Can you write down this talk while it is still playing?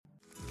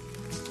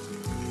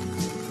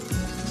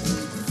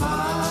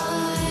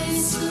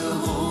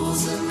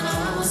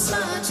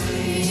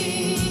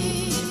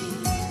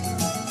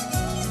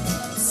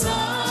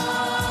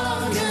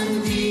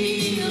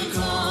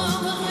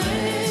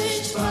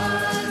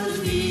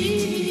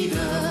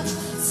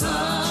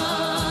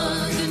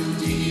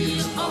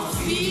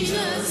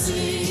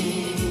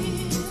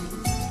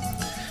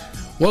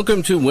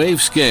Welcome to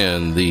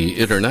Wavescan, the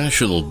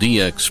international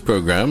DX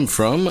program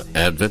from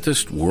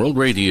Adventist World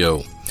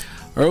Radio.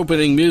 Our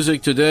opening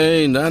music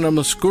today, Nana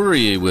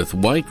Mouskouri with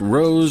White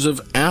Rose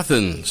of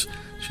Athens.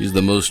 She's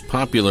the most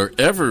popular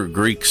ever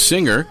Greek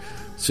singer,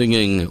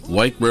 singing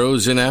White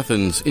Rose in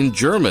Athens in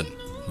German,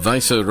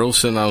 Weiße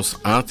Rosen aus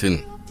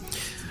Athen.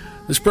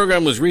 This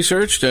program was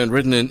researched and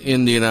written in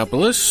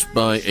Indianapolis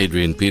by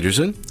Adrian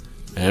Peterson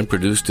and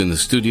produced in the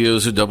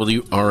studios of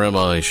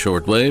WRMI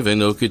Shortwave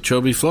in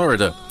Okeechobee,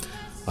 Florida.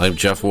 I'm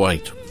Jeff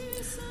White.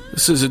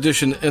 This is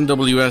edition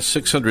NWS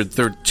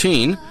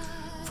 613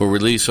 for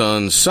release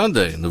on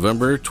Sunday,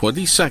 November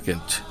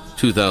 22nd,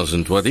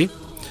 2020.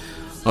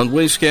 On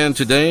Wavescan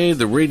today,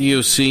 the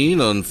radio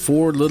scene on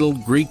 4 little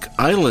Greek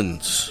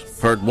islands,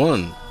 Part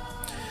 1.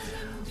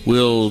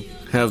 We'll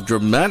have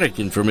dramatic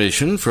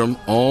information from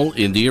All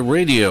India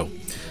Radio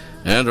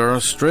and our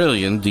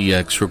Australian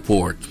DX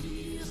report.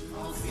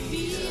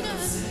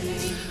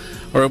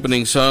 Our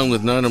opening song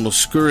with Nana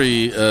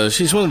Mouskouri,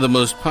 she's one of the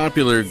most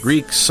popular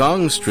Greek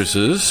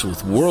songstresses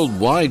with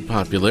worldwide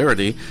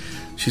popularity.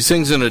 She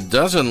sings in a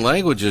dozen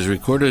languages,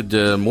 recorded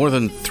more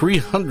than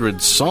 300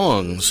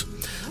 songs.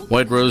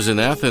 White Rose in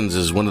Athens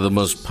is one of the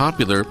most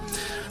popular.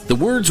 The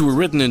words were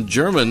written in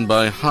German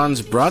by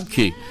Hans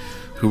Brodke,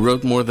 who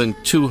wrote more than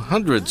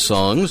 200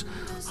 songs.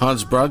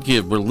 Hans Brodke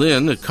of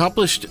Berlin, an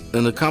accomplished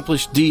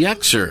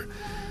DXer,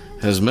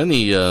 has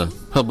many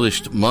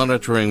published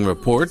monitoring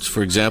reports.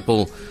 For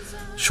example,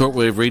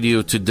 Shortwave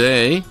Radio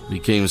Today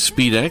became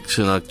SpeedX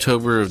in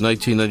October of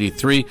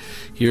 1993.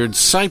 He heard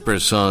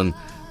Cyprus on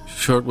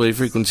shortwave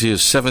frequency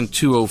of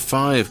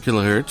 7205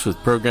 kilohertz with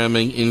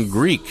programming in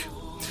Greek.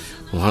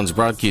 Well, Hans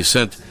Brodke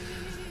sent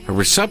a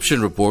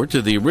reception report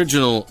to the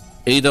original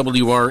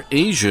AWR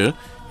Asia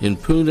in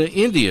Pune,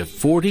 India,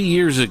 40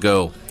 years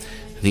ago.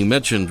 And he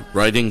mentioned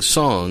writing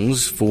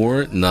songs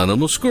for Nana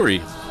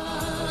Mouskouri.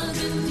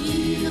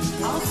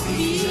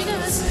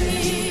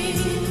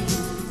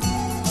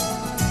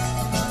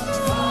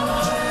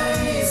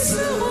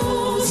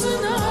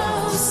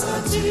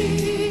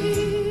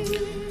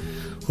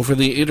 Well, for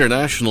the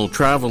international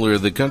traveler,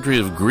 the country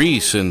of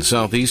Greece in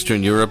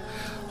southeastern Europe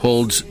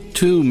holds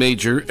 2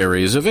 major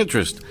areas of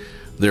interest: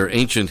 their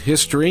ancient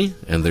history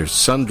and their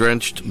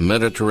sun-drenched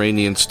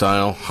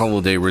Mediterranean-style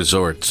holiday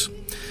resorts.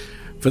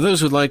 For those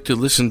who'd like to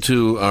listen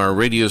to our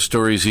radio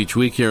stories each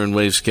week here in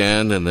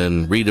Wavescan and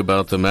then read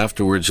about them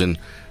afterwards in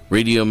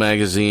radio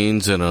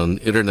magazines and on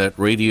internet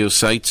radio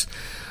sites,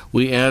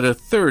 we add a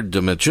third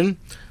dimension,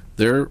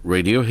 their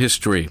radio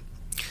history.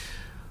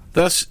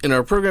 Thus, in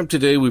our program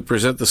today, we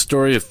present the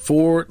story of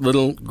 4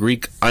 little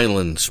Greek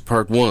islands,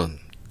 Part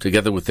 1,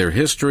 together with their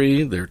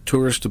history, their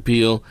tourist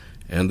appeal,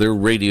 and their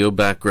radio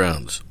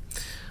backgrounds.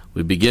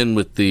 We begin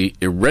with the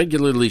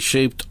irregularly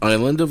shaped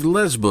island of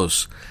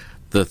Lesbos,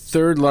 the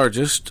 3rd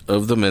largest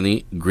of the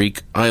many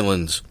Greek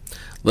islands.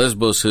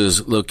 Lesbos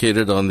is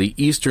located on the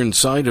eastern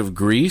side of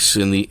Greece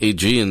in the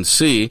Aegean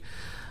Sea,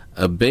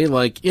 a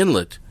bay-like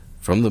inlet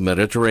from the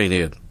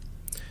Mediterranean.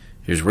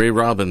 Here's Ray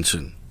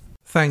Robinson.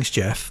 Thanks,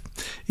 Jeff.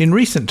 In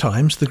recent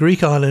times, the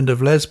Greek island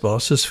of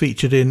Lesbos has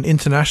featured in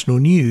international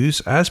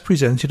news as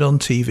presented on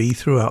TV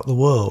throughout the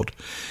world.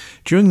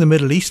 During the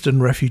Middle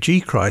Eastern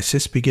refugee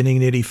crisis beginning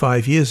nearly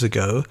 5 years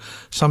ago,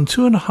 some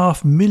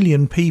 2.5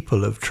 million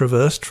people have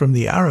traversed from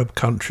the Arab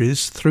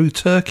countries through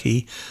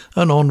Turkey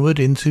and onward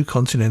into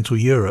continental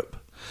Europe.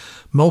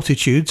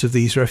 Multitudes of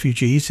these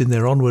refugees in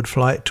their onward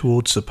flight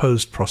towards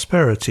supposed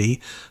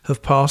prosperity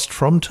have passed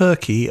from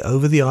Turkey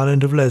over the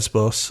island of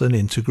Lesbos and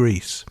into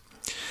Greece.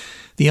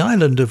 The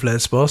island of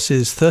Lesbos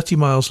is 30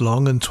 miles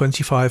long and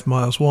 25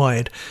 miles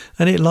wide,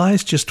 and it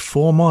lies just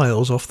 4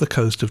 miles off the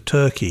coast of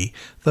Turkey,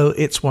 though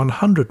it's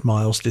 100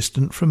 miles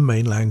distant from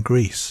mainland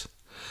Greece.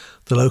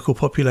 The local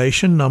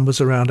population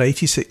numbers around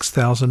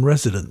 86,000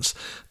 residents,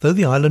 though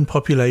the island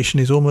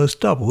population is almost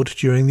doubled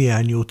during the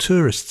annual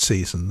tourist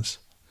seasons.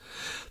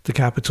 The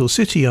capital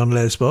city on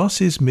Lesbos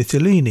is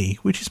Mytilene,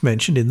 which is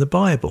mentioned in the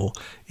Bible,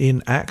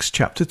 in Acts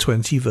chapter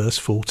 20, verse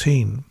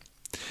 14.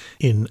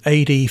 In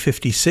AD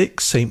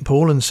 56, St.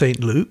 Paul and St.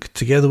 Luke,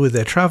 together with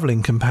their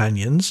travelling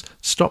companions,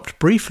 stopped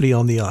briefly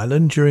on the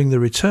island during the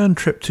return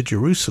trip to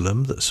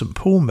Jerusalem that St.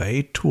 Paul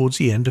made towards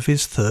the end of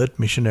his 3rd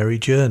missionary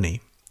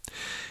journey.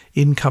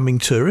 Incoming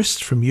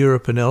tourists from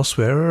Europe and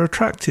elsewhere are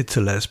attracted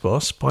to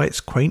Lesbos by its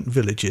quaint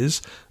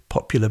villages,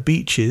 popular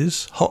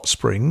beaches, hot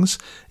springs,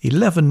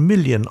 11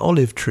 million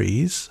olive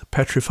trees, a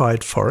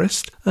petrified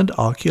forest, and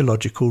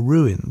archaeological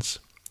ruins.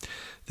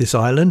 This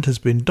island has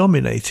been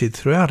dominated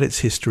throughout its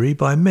history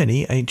by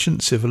many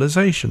ancient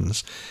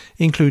civilizations,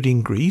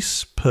 including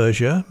Greece,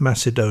 Persia,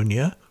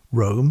 Macedonia,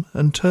 Rome,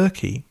 and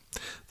Turkey,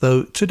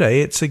 though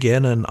today it's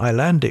again an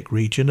islandic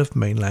region of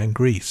mainland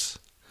Greece.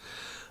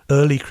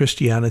 Early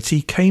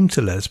Christianity came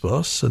to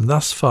Lesbos, and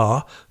thus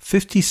far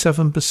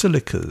 57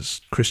 basilicas,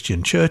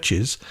 Christian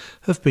churches,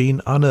 have been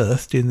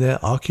unearthed in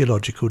their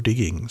archaeological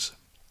diggings.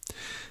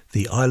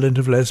 The island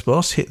of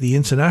Lesbos hit the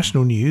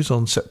international news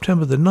on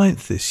September the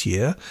 9th this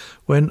year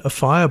when a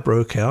fire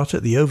broke out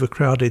at the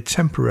overcrowded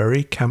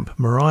temporary Camp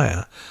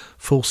Moriah,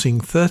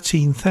 forcing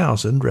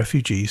 13,000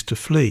 refugees to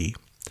flee.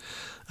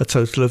 A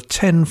total of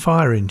 10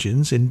 fire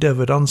engines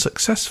endeavoured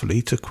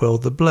unsuccessfully to quell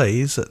the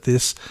blaze at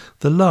this,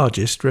 the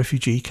largest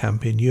refugee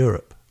camp in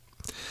Europe.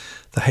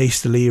 The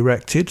hastily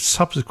erected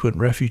subsequent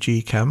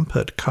refugee camp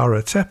at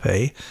Kara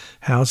Tepe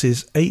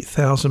houses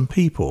 8,000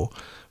 people,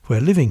 where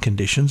living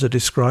conditions are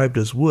described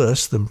as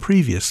worse than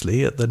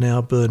previously at the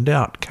now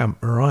burned-out Camp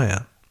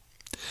Moriah.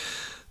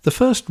 The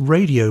first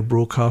radio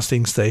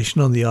broadcasting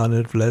station on the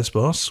island of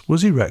Lesbos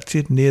was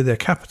erected near their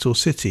capital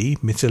city,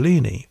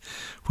 Mytilene,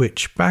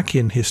 which back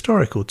in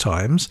historical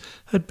times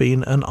had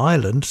been an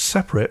island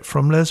separate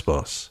from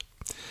Lesbos.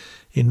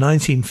 In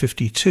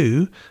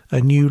 1952,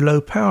 a new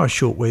low-power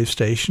shortwave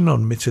station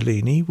on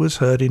Mytilene was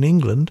heard in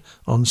England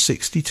on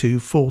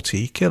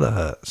 6240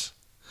 kHz.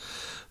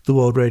 The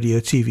World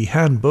Radio TV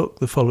Handbook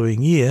the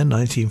following year,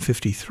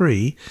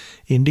 1953,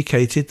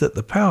 indicated that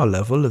the power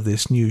level of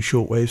this new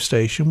shortwave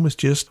station was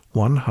just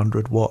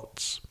 100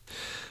 watts.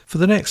 For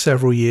the next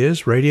several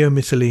years, Radio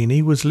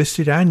Mytilene was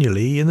listed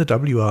annually in the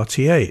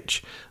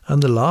WRTH,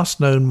 and the last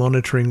known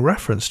monitoring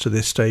reference to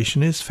this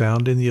station is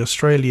found in the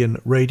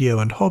Australian Radio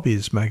and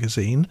Hobbies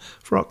magazine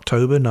for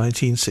October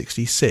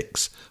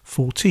 1966,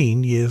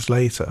 14 years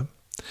later.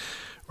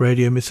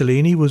 Radio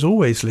Mytilene was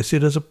always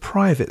listed as a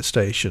private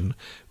station,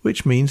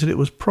 which means that it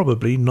was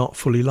probably not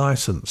fully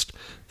licensed,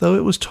 though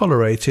it was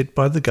tolerated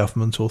by the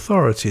government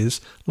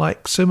authorities,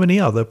 like so many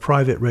other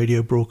private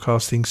radio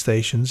broadcasting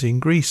stations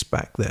in Greece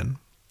back then.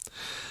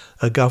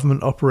 A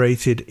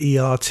government-operated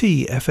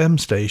ERT-FM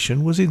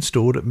station was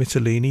installed at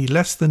Mytilene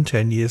less than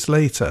 10 years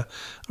later,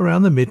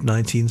 around the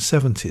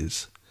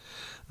mid-1970s.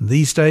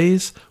 These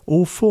days,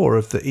 all 4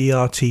 of the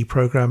ERT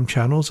programme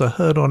channels are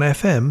heard on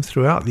FM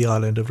throughout the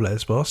island of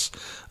Lesbos,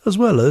 as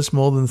well as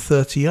more than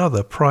 30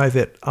 other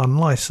private,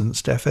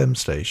 unlicensed FM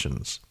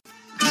stations.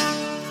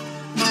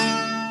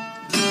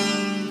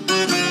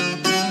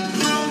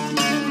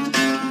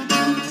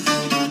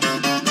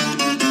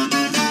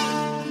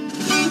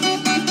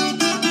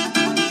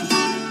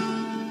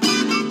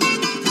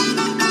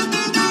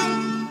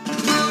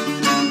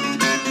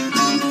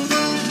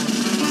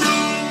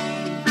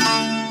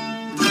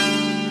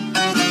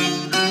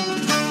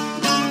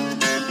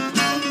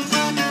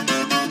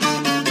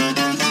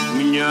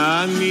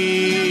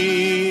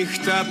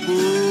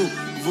 Που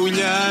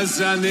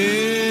βουλιάζανε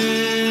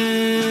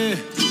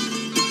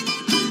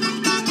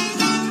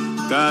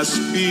τα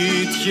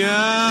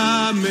σπίτια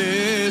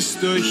μες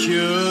στο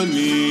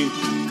χιόνι,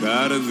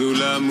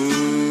 καρδούλα μου,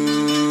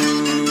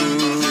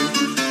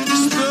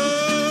 στο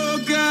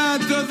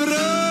κάτω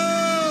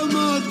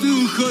δρόμο του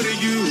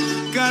χωριού,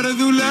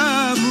 καρδούλα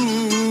μου,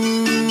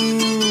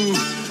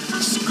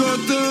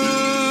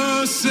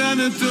 σκοτώσαν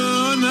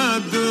τον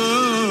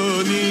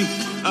Αντώνη,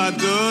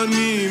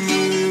 Αντώνη μου.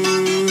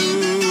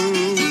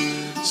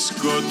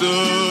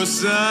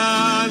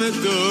 Σκοτώσαν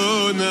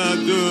τον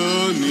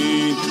Αντώνη,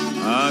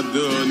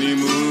 Αντώνη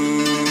μου.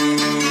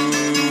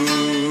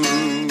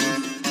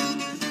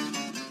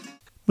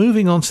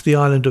 Moving on to the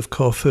island of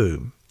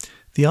Corfu.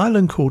 The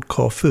island called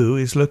Corfu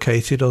is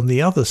located on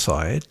the other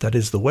side, that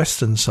is the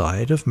western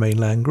side of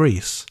mainland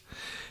Greece.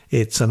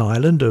 It's an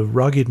island of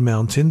rugged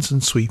mountains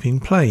and sweeping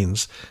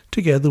plains,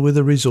 together with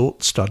a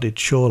resort-studded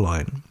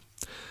shoreline.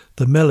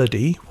 The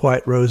melody,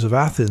 White Rose of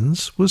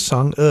Athens, was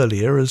sung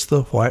earlier as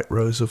the White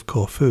Rose of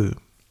Corfu.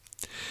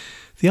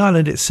 The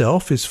island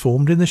itself is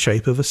formed in the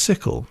shape of a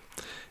sickle.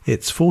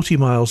 It's 40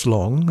 miles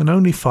long and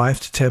only 5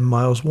 to 10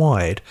 miles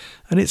wide,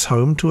 and it's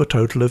home to a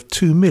total of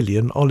 2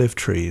 million olive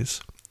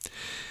trees.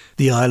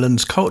 The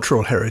island's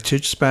cultural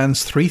heritage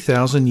spans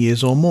 3,000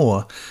 years or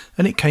more,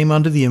 and it came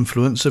under the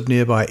influence of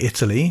nearby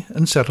Italy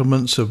and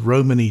settlements of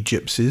Romani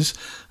gypsies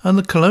and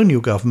the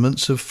colonial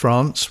governments of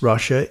France,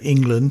 Russia,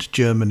 England,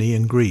 Germany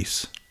and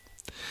Greece.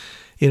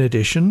 In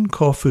addition,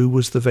 Corfu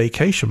was the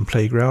vacation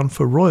playground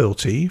for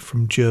royalty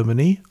from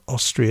Germany,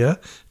 Austria,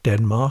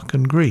 Denmark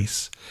and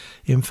Greece.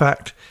 In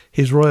fact,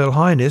 His Royal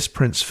Highness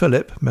Prince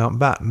Philip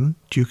Mountbatten,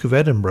 Duke of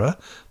Edinburgh,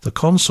 the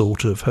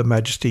consort of Her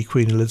Majesty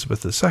Queen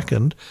Elizabeth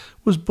II,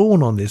 was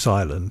born on this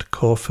island,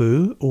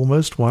 Corfu,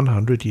 almost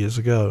 100 years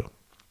ago.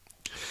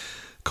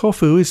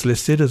 Corfu is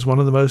listed as one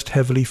of the most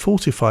heavily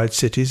fortified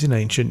cities in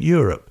ancient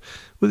Europe,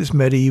 with its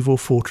medieval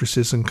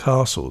fortresses and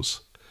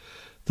castles.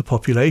 The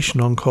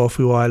population on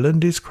Corfu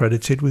Island is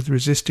credited with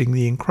resisting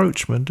the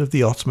encroachment of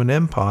the Ottoman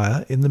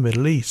Empire in the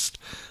Middle East,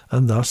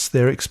 and thus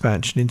their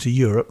expansion into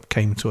Europe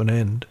came to an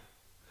end.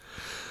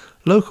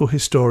 Local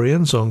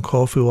historians on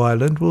Corfu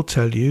Island will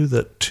tell you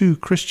that 2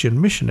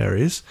 Christian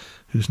missionaries,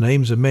 whose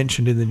names are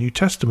mentioned in the New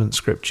Testament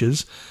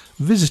scriptures,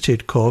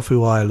 visited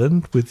Corfu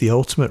Island with the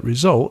ultimate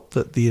result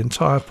that the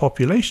entire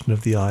population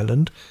of the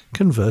island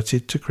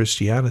converted to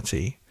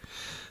Christianity.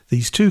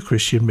 These 2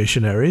 Christian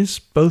missionaries,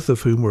 both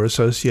of whom were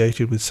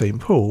associated with St.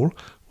 Paul,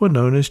 were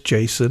known as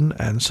Jason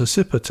and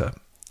Sosipater.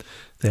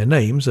 Their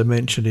names are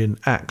mentioned in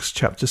Acts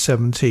chapter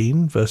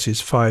 17, verses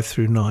 5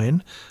 through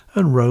 9,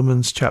 and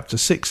Romans chapter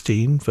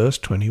 16, verse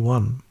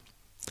 21.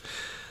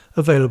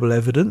 Available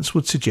evidence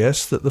would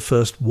suggest that the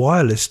first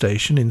wireless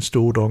station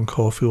installed on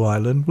Corfu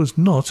Island was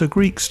not a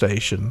Greek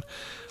station,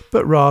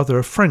 but rather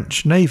a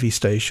French Navy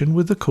station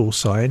with the call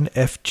sign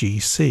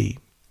FGC.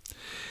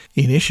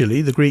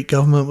 Initially, the Greek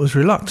government was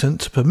reluctant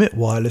to permit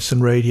wireless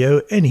and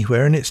radio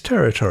anywhere in its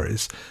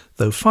territories,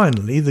 though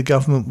finally the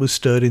government was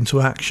stirred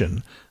into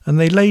action, and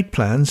they laid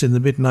plans in the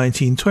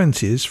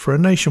mid-1920s for a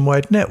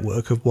nationwide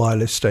network of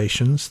wireless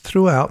stations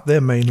throughout their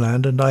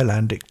mainland and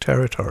islandic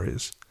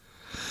territories.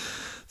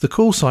 The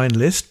call sign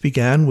list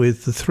began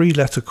with the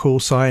three-letter call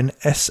sign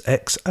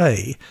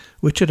SXA,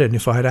 which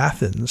identified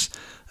Athens,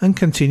 and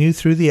continued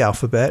through the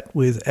alphabet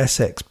with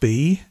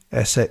SXB,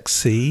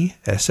 SXC,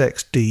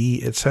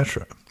 SXD,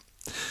 etc.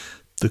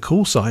 The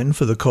call sign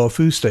for the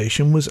Corfu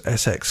station was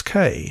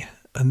SXK,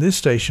 and this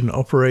station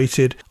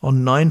operated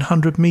on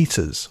 900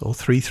 meters or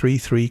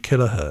 333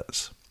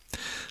 kilohertz.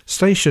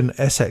 Station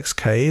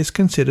SXK is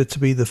considered to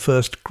be the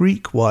first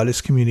Greek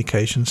wireless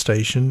communication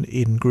station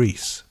in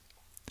Greece.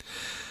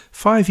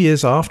 5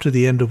 years after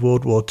the end of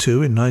World War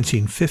II in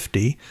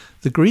 1950,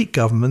 the Greek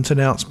government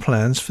announced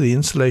plans for the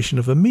installation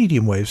of a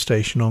medium-wave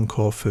station on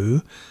Corfu,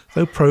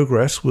 though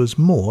progress was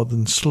more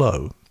than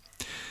slow.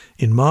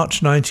 In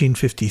March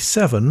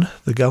 1957,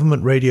 the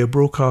government radio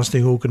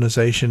broadcasting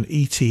organisation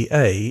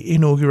ETA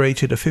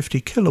inaugurated a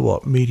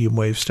 50-kilowatt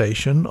medium-wave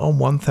station on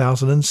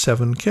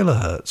 1007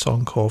 kilohertz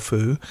on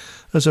Corfu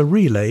as a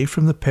relay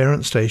from the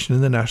parent station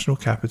in the national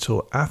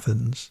capital,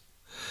 Athens.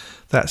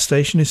 That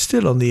station is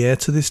still on the air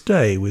to this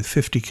day with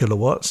 50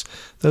 kilowatts,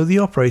 though the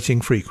operating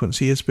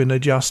frequency has been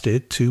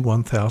adjusted to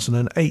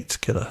 1008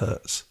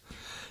 kilohertz.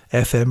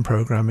 FM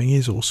programming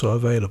is also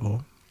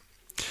available.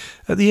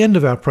 At the end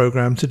of our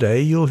program today,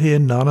 you'll hear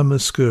Nana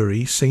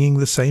Mouskouri singing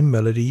the same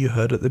melody you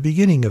heard at the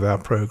beginning of our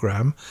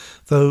program,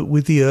 though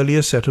with the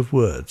earlier set of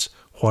words,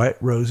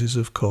 White Roses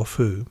of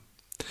Corfu.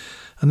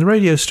 And the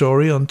radio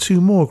story on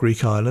 2 more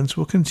Greek islands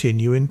will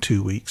continue in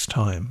 2 weeks'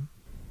 time.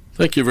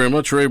 Thank you very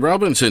much, Ray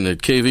Robinson at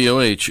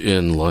KVOH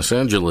in Los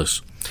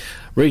Angeles.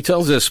 Ray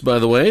tells us, by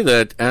the way,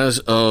 that as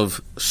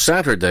of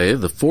Saturday,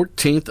 the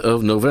 14th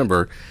of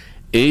November,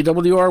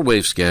 AWR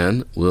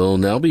Wavescan will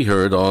now be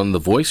heard on the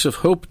Voice of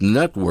Hope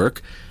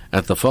network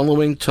at the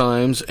following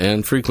times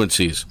and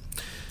frequencies.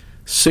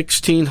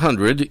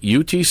 1600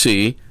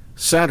 UTC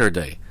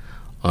Saturday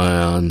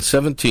on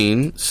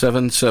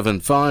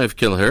 17775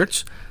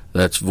 kilohertz.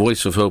 That's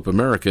Voice of Hope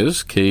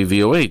America's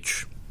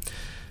KVOH.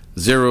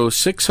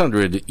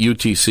 0600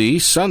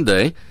 UTC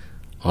Sunday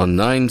on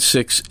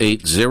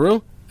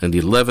 9680 and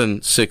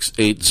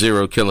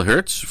 11680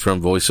 kilohertz from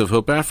Voice of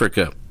Hope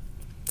Africa.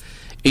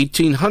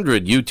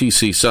 1800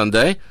 UTC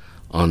Sunday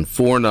on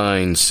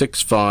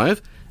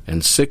 4965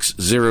 and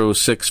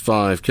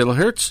 6065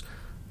 kilohertz,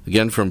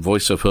 again from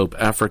Voice of Hope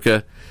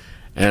Africa,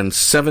 and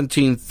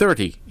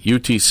 1730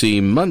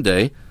 UTC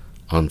Monday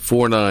on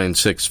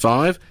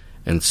 4965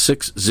 and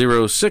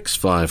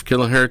 6065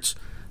 kilohertz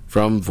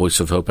from Voice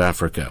of Hope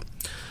Africa.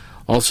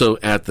 Also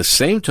at the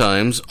same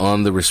times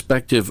on the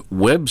respective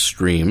web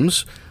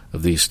streams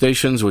of these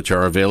stations, which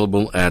are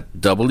available at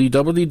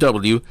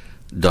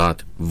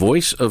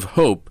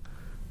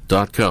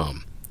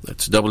www.voiceofhope.com.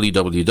 That's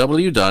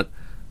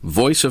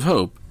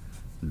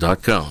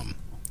www.voiceofhope.com.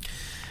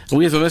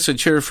 We have a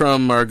message here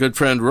from our good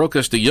friend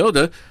Rokas de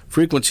Yoda,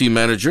 Frequency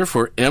Manager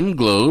for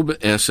M-Globe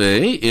SA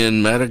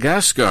in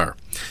Madagascar.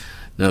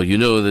 Now, you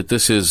know that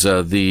this is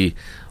the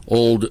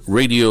old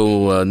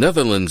Radio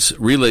Netherlands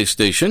relay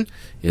station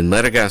in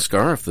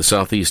Madagascar, off the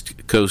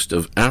southeast coast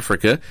of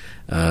Africa.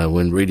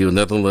 When Radio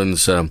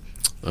Netherlands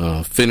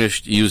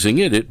finished using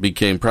it, it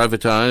became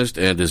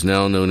privatized and is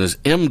now known as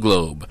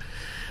M-Globe.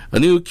 A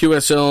new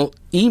QSL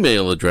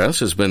email address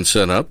has been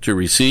set up to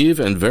receive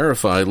and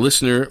verify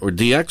listener or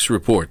DX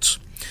reports.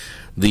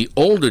 The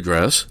old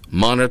address,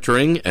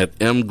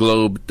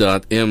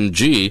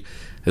 monitoring@mglobe.mg,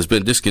 has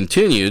been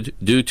discontinued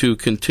due to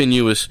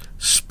continuous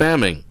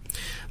spamming.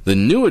 The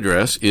new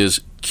address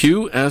is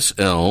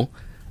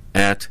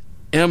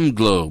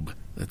QSL@mglobe.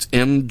 That's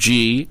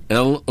MGLOB,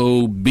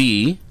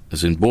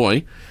 as in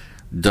boy,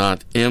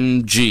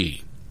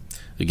 .mg.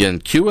 Again,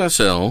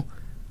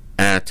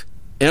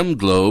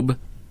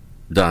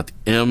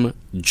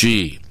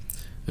 QSL@mglobe.mg.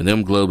 And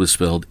mglobe is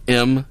spelled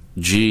MGLOB,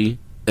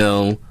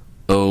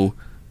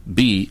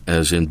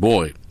 as in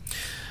boy.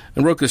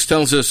 And Rokas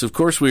tells us, of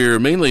course, we are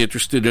mainly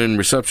interested in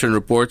reception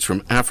reports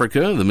from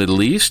Africa, the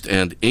Middle East,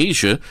 and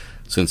Asia,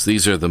 since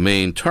these are the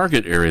main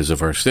target areas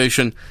of our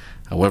station.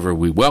 However,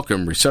 we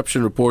welcome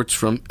reception reports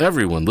from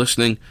everyone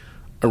listening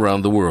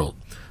around the world.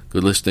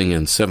 Good listening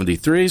in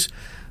 73s,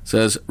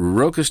 says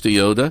Rokas de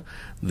Yoda,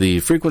 the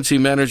frequency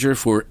manager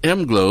for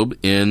M-Globe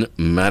in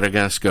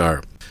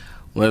Madagascar.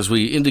 Well, as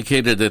we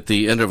indicated at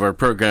the end of our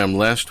program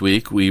last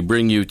week, we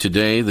bring you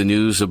today the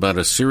news about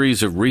a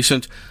series of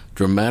recent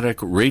dramatic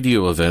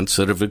radio events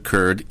that have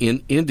occurred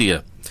in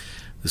India.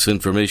 This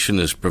information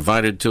is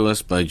provided to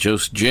us by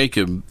Jose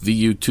Jacob,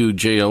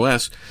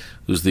 VU2JOS,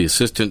 who's the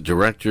Assistant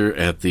Director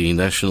at the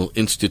National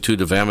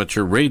Institute of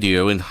Amateur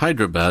Radio in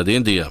Hyderabad,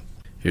 India.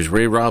 Here's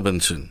Ray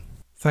Robinson.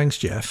 Thanks,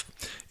 Jeff.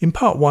 In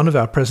part one of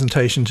our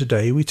presentation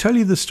today, we tell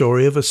you the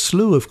story of a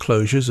slew of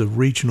closures of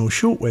regional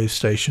shortwave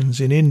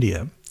stations in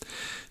India.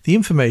 The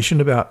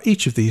information about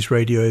each of these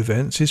radio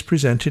events is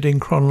presented in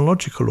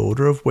chronological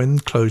order of when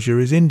closure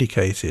is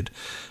indicated,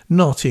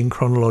 not in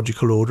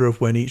chronological order of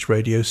when each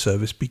radio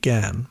service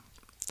began.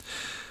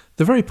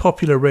 The very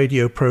popular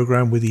radio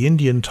program with the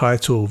Indian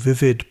title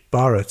Vivid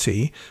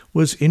Bharati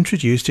was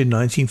introduced in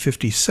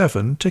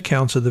 1957 to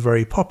counter the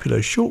very popular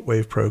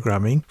shortwave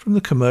programming from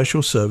the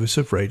commercial service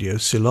of Radio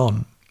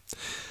Ceylon.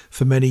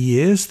 For many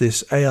years,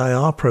 this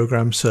AIR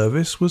program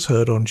service was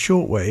heard on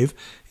shortwave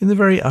in the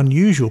very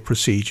unusual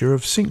procedure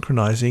of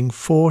synchronizing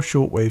 4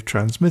 shortwave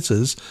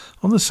transmitters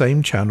on the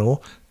same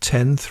channel,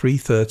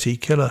 10-330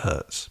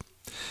 kHz.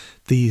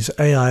 These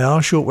AIR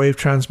shortwave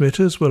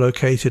transmitters were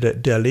located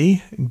at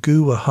Delhi,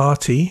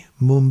 Guwahati,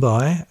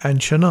 Mumbai and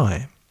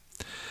Chennai.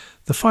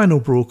 The final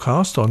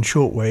broadcast on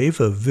shortwave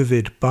of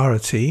Vivid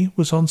Bharati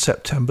was on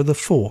September the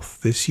 4th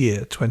this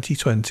year,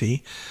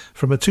 2020,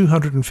 from a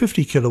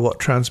 250 kilowatt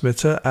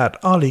transmitter at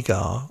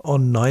Aligarh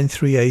on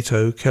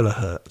 9380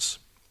 kHz.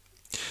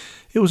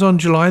 It was on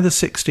July the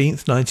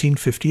 16th,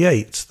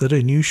 1958 that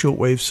a new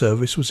shortwave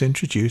service was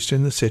introduced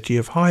in the city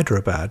of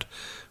Hyderabad,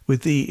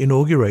 with the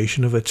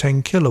inauguration of a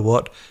 10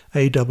 kilowatt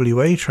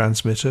AWA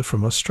transmitter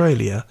from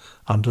Australia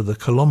under the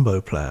Colombo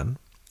plan.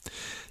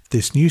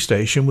 This new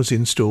station was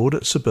installed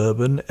at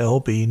suburban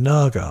LB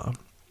Nagar.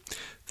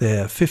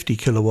 Their 50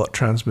 kilowatt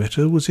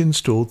transmitter was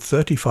installed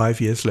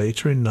 35 years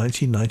later in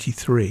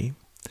 1993.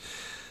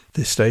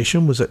 This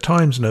station was at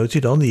times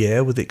noted on the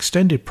air with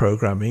extended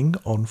programming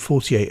on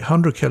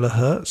 4800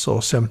 kHz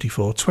or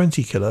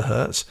 7420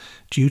 kHz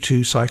due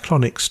to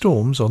cyclonic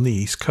storms on the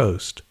east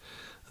coast.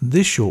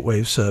 This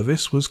shortwave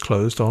service was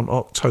closed on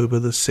October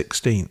the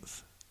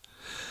 16th.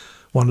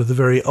 One of the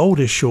very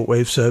oldest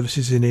shortwave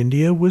services in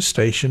India was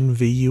station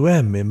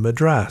VUM in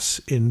Madras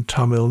in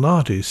Tamil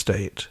Nadu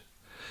state.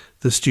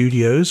 The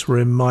studios were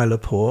in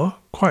Mylapore,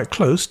 quite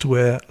close to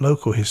where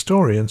local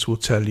historians will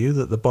tell you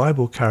that the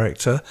Bible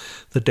character,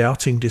 the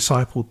doubting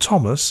disciple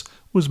Thomas,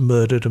 was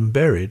murdered and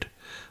buried,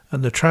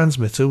 and the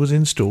transmitter was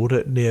installed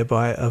at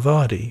nearby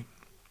Avadi.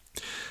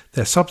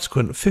 Their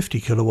subsequent 50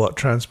 kilowatt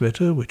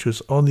transmitter, which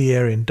was on the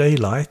air in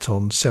daylight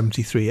on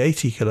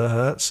 7380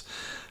 kHz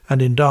and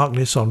in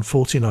darkness on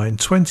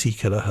 4920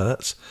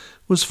 kHz,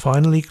 was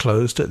finally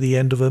closed at the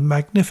end of a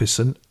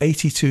magnificent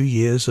 82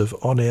 years of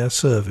on-air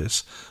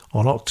service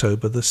on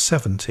October the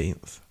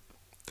 17th.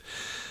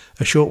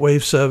 A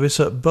shortwave service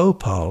at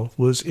Bhopal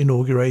was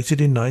inaugurated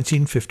in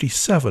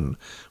 1957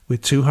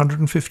 with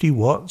 250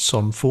 watts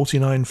on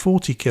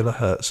 4940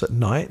 kHz at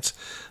night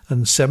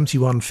and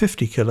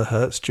 7150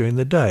 kHz during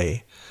the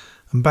day,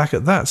 and back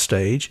at that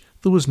stage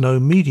there was no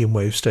medium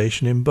wave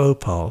station in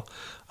Bhopal,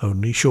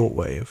 only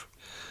shortwave.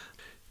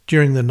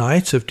 During the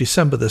night of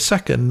December the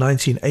 2nd,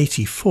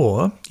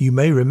 1984, you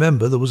may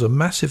remember there was a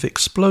massive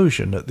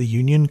explosion at the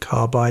Union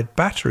Carbide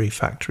battery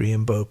factory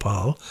in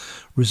Bhopal,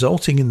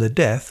 resulting in the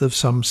death of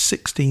some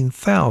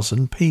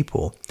 16,000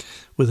 people,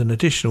 with an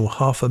additional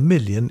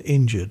 500,000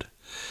 injured.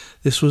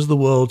 This was the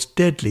world's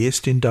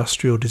deadliest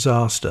industrial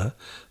disaster,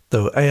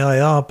 though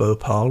AIR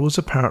Bhopal was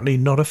apparently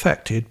not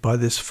affected by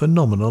this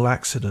phenomenal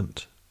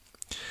accident.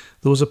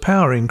 There was a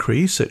power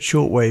increase at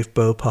shortwave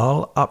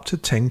Bhopal up to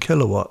 10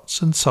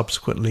 kilowatts and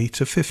subsequently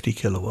to 50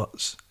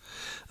 kilowatts.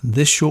 And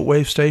this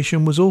shortwave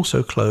station was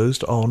also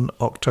closed on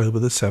October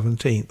the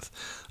 17th,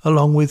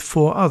 along with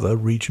 4 other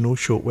regional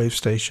shortwave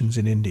stations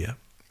in India.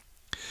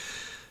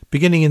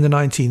 Beginning in the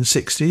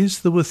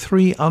 1960s, there were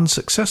 3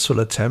 unsuccessful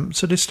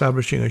attempts at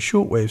establishing a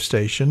shortwave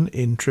station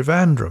in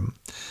Trivandrum,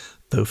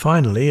 though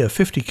finally a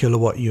 50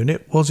 kilowatt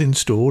unit was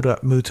installed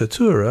at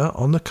Muttattura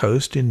on the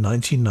coast in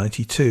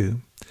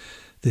 1992.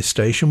 This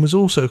station was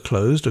also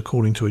closed,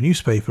 according to a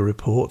newspaper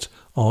report,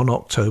 on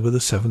October the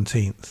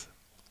 17th.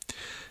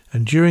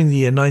 And during the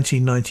year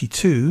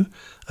 1992,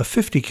 a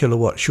 50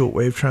 kilowatt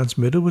shortwave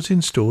transmitter was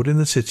installed in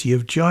the city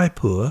of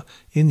Jaipur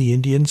in the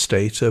Indian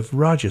state of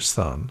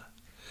Rajasthan.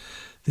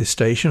 This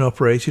station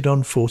operated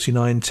on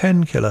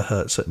 4910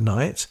 kHz at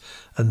night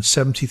and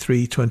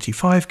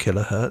 7325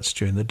 kHz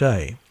during the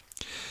day.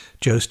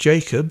 Jose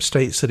Jacob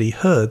states that he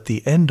heard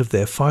the end of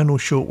their final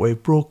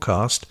shortwave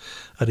broadcast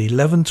at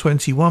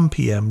 11:21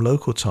 p.m.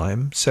 local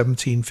time,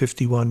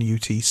 1751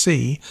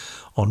 UTC,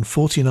 on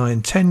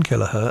 4910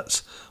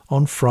 kHz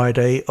on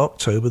Friday,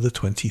 October the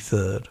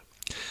 23rd.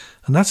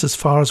 And that's as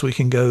far as we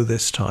can go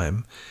this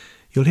time.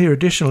 You'll hear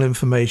additional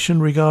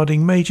information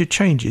regarding major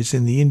changes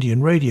in the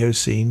Indian radio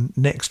scene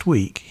next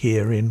week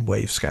here in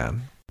Wavescan.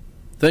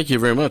 Thank you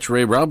very much,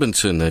 Ray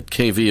Robinson at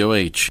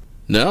KVOH.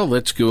 Now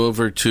let's go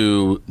over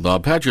to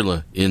Bob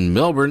Padula in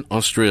Melbourne,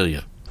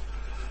 Australia.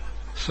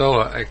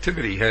 Solar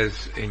activity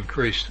has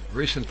increased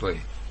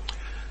recently.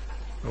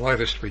 The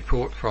latest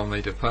report from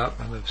the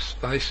Department of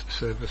Space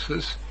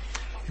Services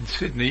in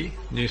Sydney,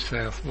 New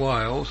South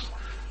Wales,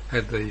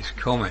 had these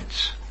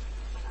comments.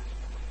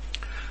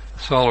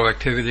 Solar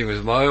activity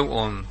was low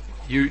on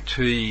UT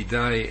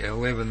day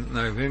 11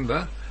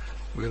 November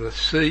with a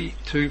C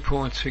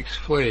 2.6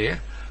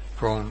 flare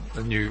from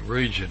the new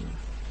region.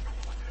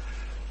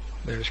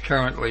 There is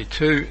currently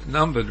 2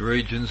 numbered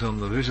regions on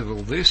the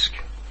visible disk.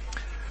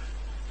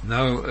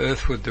 No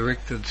earthward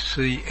directed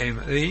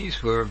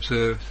CMEs were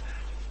observed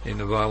in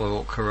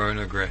available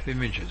coronagraph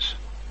images.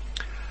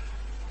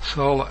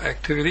 Solar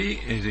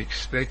activity is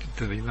expected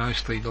to be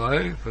mostly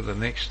low for the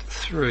next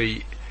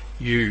 3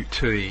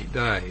 UT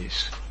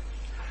days.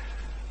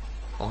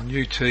 On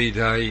UT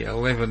day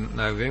 11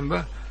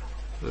 November,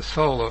 the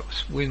solar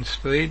wind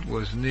speed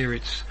was near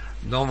its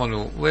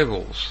nominal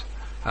levels,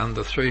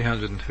 under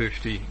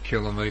 350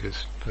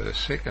 kilometres per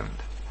second.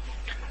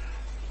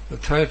 The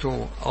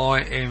total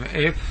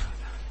IMF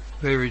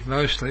varied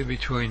mostly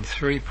between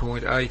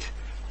 3.8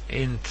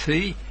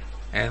 NT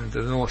and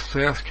the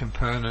north-south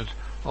component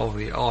of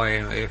the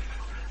IMF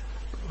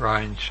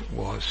range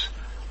was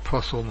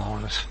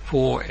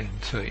 ±4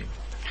 NT.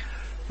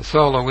 The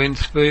solar wind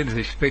speed is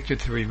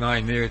expected to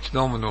remain near its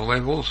nominal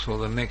levels for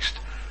the next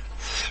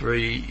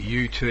 3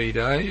 UT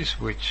days,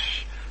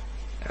 which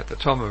at the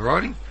time of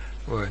writing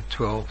were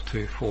 12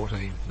 to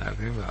 14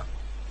 November.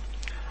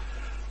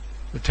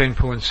 The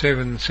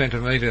 10.7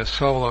 centimetre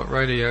solar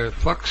radio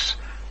flux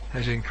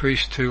has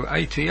increased to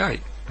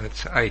 88,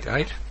 that's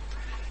 88,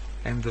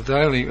 and the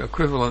daily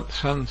equivalent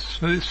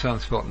smooth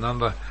sunspot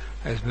number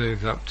has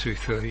moved up to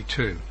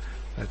 32,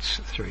 that's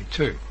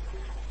 32.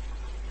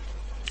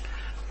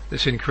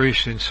 This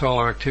increase in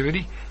solar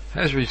activity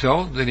has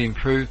resulted in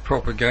improved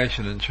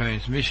propagation and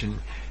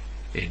transmission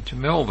into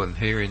Melbourne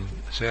here in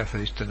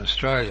southeastern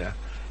Australia,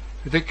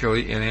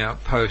 particularly in our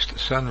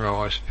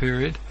post-sunrise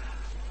period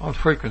on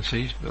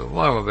frequencies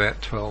below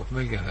about 12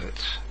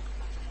 MHz.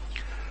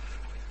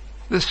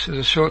 This is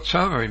a short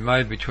summary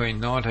made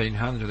between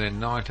 1900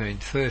 and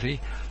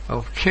 1930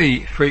 of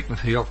key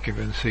frequency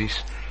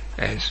occupancies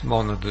as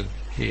monitored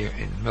here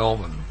in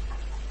Melbourne.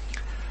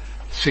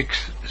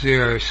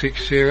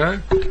 6060,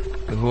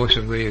 the Voice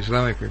of the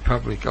Islamic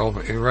Republic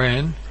of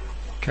Iran,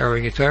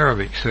 carrying its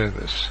Arabic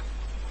service.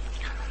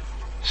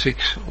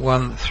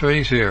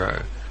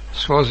 6130,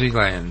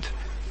 Swaziland,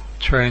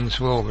 Trans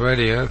World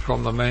Radio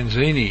from the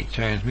Manzini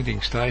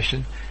transmitting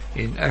station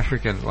in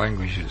African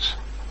languages.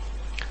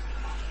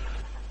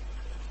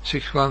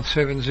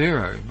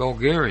 6170,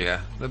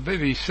 Bulgaria, the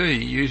BBC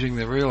using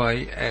the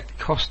relay at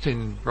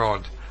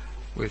Kostinbrod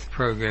with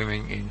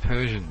programming in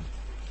Persian.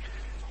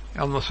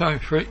 On the same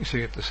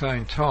frequency at the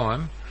same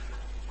time,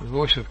 the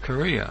Voice of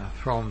Korea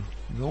from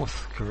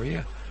North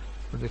Korea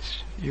with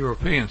its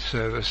European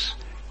service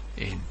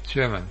in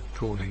German,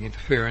 causing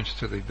interference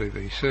to the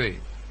BBC.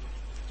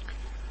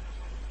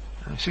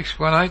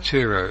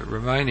 6180,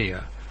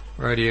 Romania,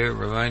 Radio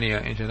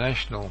Romania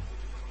International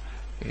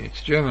in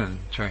its German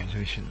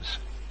transmissions.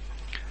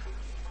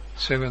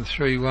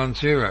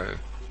 7310,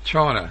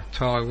 China,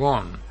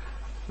 Taiwan,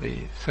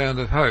 the Sound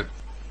of Hope.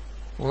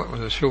 Well, that was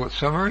a short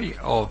summary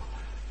of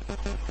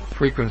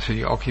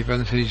frequency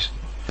occupancies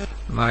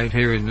made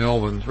here in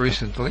Melbourne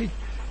recently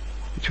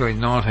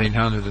between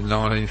 1900 and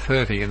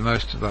 1930, and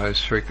most of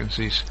those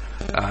frequencies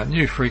are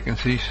new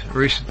frequencies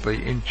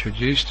recently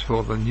introduced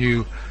for the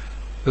new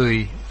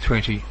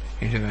B20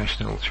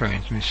 international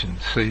transmission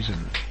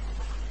season.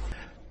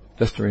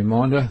 Just a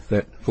reminder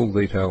that full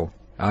detail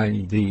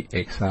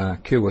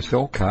ADXR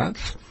QSL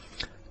cards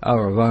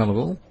are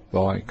available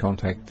by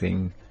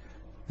contacting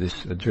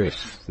this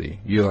address. The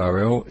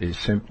URL is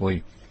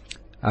simply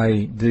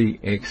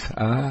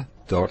adxr.org.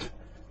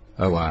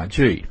 I'll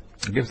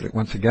give it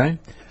once again,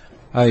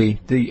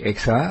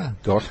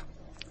 adxr.org.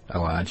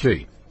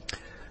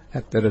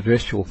 At that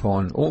address you'll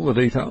find all the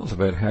details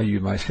about how you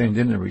may send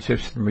in a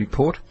reception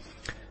report,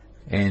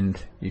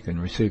 and you can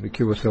receive a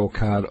QSL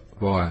card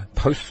via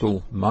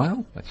postal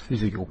mail, that's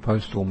physical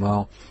postal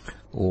mail,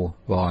 or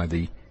via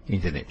the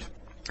internet.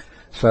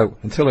 So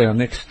until our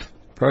next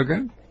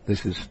program,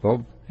 this is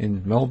Bob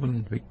in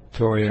Melbourne,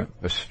 Victoria,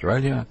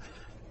 Australia,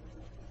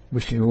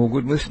 wishing you all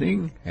good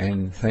listening,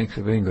 and thanks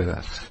for being with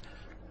us.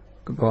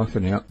 Goodbye for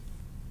now.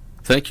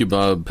 Thank you,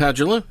 Bob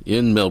Padula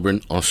in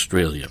Melbourne,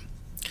 Australia.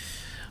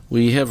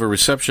 We have a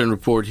reception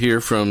report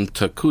here from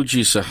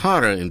Takuji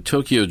Sahara in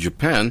Tokyo,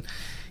 Japan.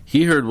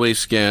 He heard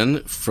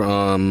Wavescan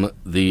from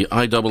the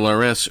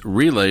IRRS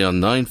relay on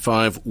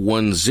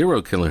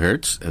 9510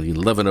 kHz at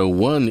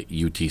 1101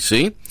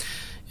 UTC.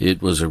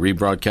 It was a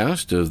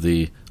rebroadcast of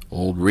the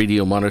old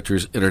Radio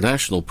Monitors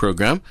International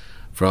program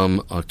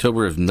from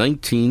October of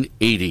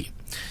 1980. It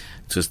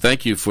says,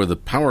 thank you for the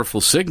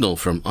powerful signal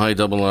from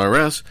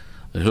IRRS.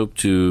 I hope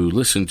to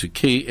listen to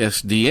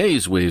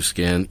KSDA's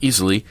Wavescan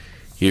easily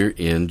here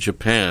in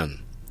Japan.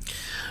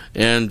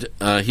 And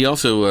he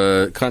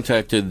also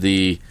contacted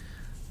the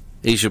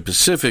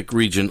Asia-Pacific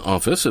region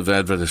office of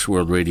Adventist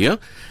World Radio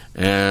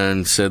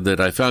and said that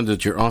I found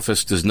that your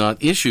office does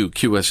not issue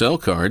QSL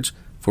cards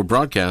for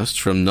broadcasts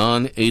from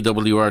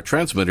non-AWR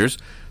transmitters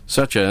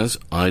such as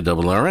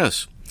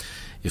IRRS.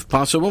 If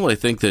possible, I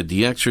think that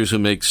DXers who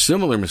make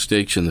similar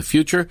mistakes in the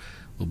future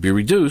will be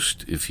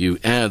reduced if you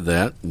add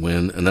that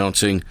when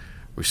announcing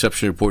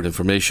reception report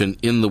information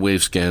in the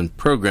Wavescan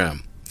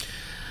program.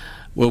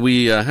 Well,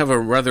 we have a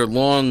rather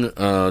long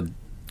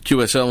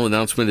QSL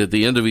announcement at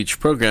the end of each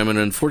program, and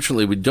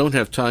unfortunately we don't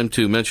have time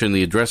to mention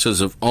the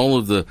addresses of all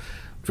of the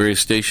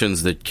various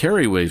stations that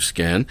carry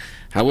Wavescan.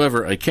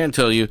 However, I can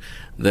tell you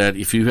that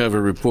if you have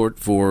a report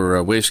for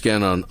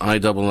Wavescan on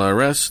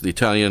IRRS, the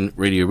Italian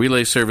Radio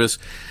Relay Service,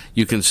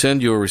 you can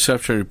send your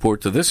reception report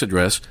to this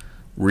address,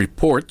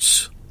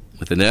 reports,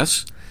 with an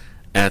S,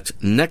 at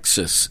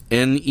nexus,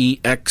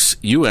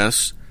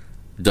 nexus.org.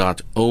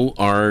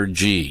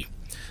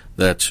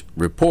 That's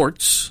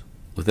reports,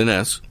 with an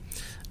S,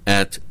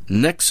 at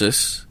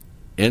nexus,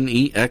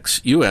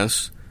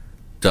 nexus.org.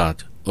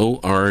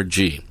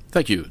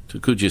 Thank you to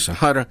Kuji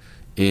Sahara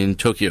in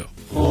Tokyo.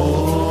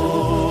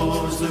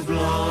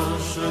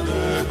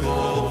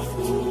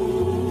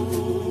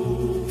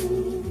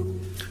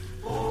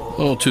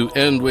 Well, to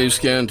end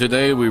Wavescan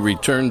today, we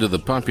return to the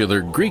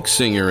popular Greek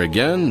singer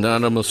again,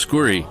 Nana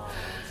Mouskouri.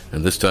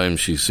 And this time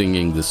she's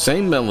singing the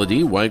same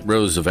melody, White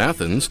Rose of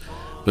Athens,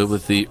 but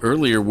with the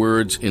earlier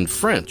words in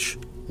French,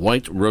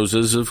 White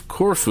Roses of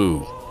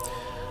Corfu.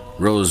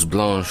 Rose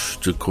Blanche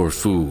de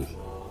Corfu.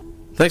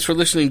 Thanks for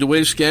listening to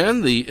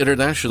Wavescan, the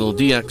international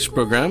DX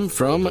program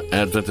from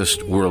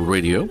Adventist World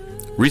Radio,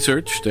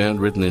 researched and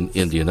written in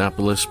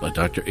Indianapolis by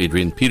Dr.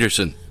 Adrian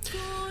Peterson.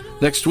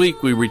 Next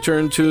week, we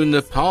return to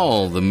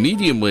Nepal, the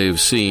medium wave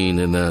scene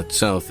in that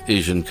South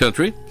Asian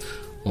country.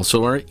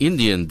 Also, our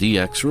Indian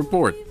DX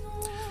report.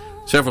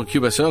 Several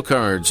QSL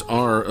cards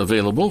are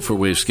available for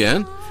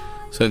Wavescan.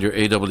 Send your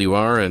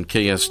AWR and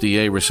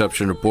KSDA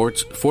reception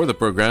reports for the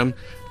program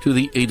to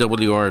the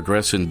AWR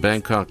address in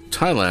Bangkok,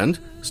 Thailand.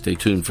 Stay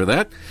tuned for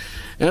that.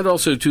 And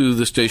also to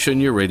the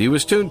station your radio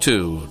is tuned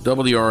to,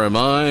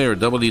 WRMI or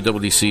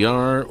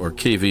WWCR or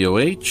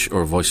KVOH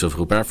or Voice of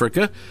Hope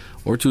Africa,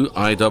 or to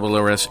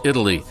IRRS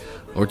Italy,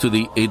 or to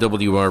the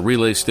AWR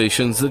relay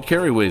stations that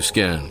carry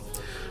Wavescan.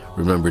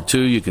 Remember,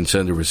 too, you can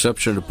send a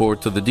reception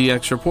report to the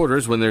DX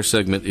reporters when their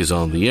segment is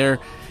on the air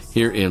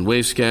here in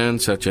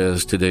Wavescan, such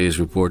as today's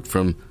report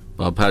from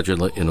Bob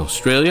Padula in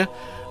Australia.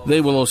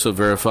 They will also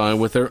verify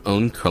with their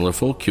own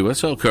colorful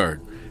QSL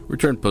card.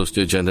 Return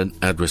postage and an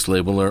address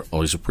label are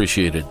always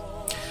appreciated.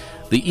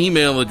 The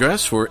email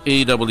address for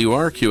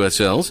AWR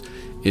QSLs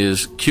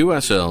is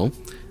qsl@awr.org.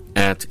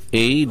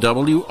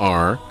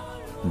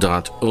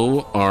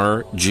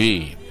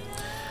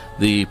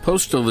 The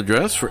postal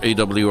address for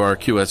AWR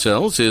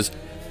QSLs is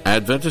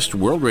Adventist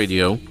World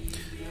Radio,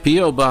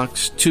 P.O.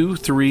 Box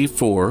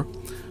 234,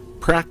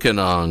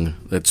 Prakanong,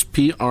 that's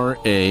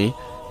Prakanong,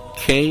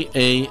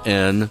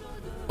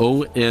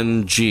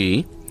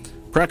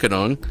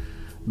 Prakanong,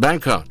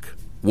 Bangkok,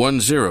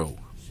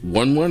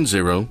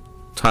 10110,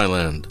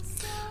 Thailand.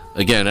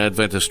 Again,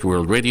 Adventist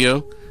World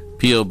Radio,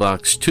 P.O.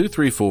 Box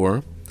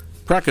 234,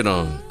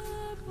 Prakanong,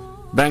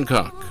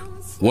 Bangkok,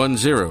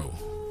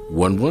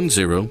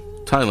 10110,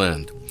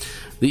 Thailand.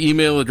 The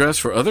email address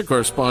for other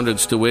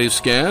correspondence to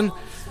Wavescan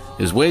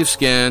is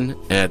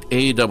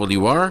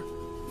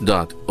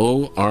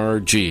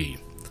wavescan@awr.org.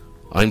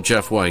 I'm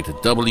Jeff White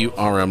at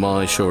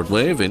WRMI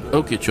Shortwave in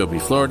Okeechobee,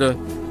 Florida.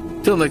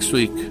 Till next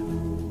week,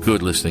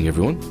 good listening,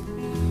 everyone.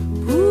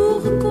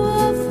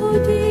 Pourquoi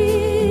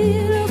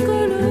faut-il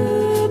que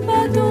le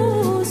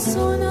bateau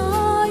s'en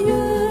aille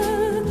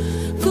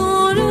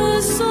quand le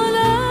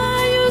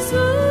soleil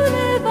se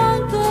lève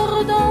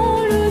encore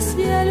dans le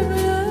ciel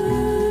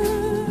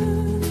bleu,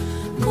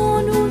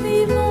 quand nous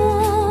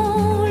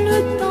vivons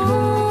le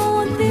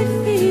temps des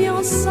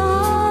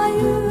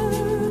fiançailles?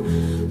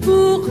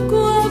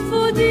 Pourquoi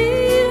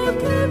faut-il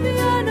que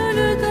vienne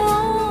le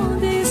temps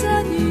des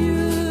adieux?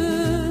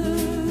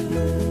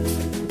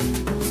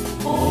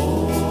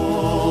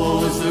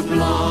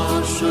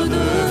 Blanche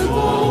de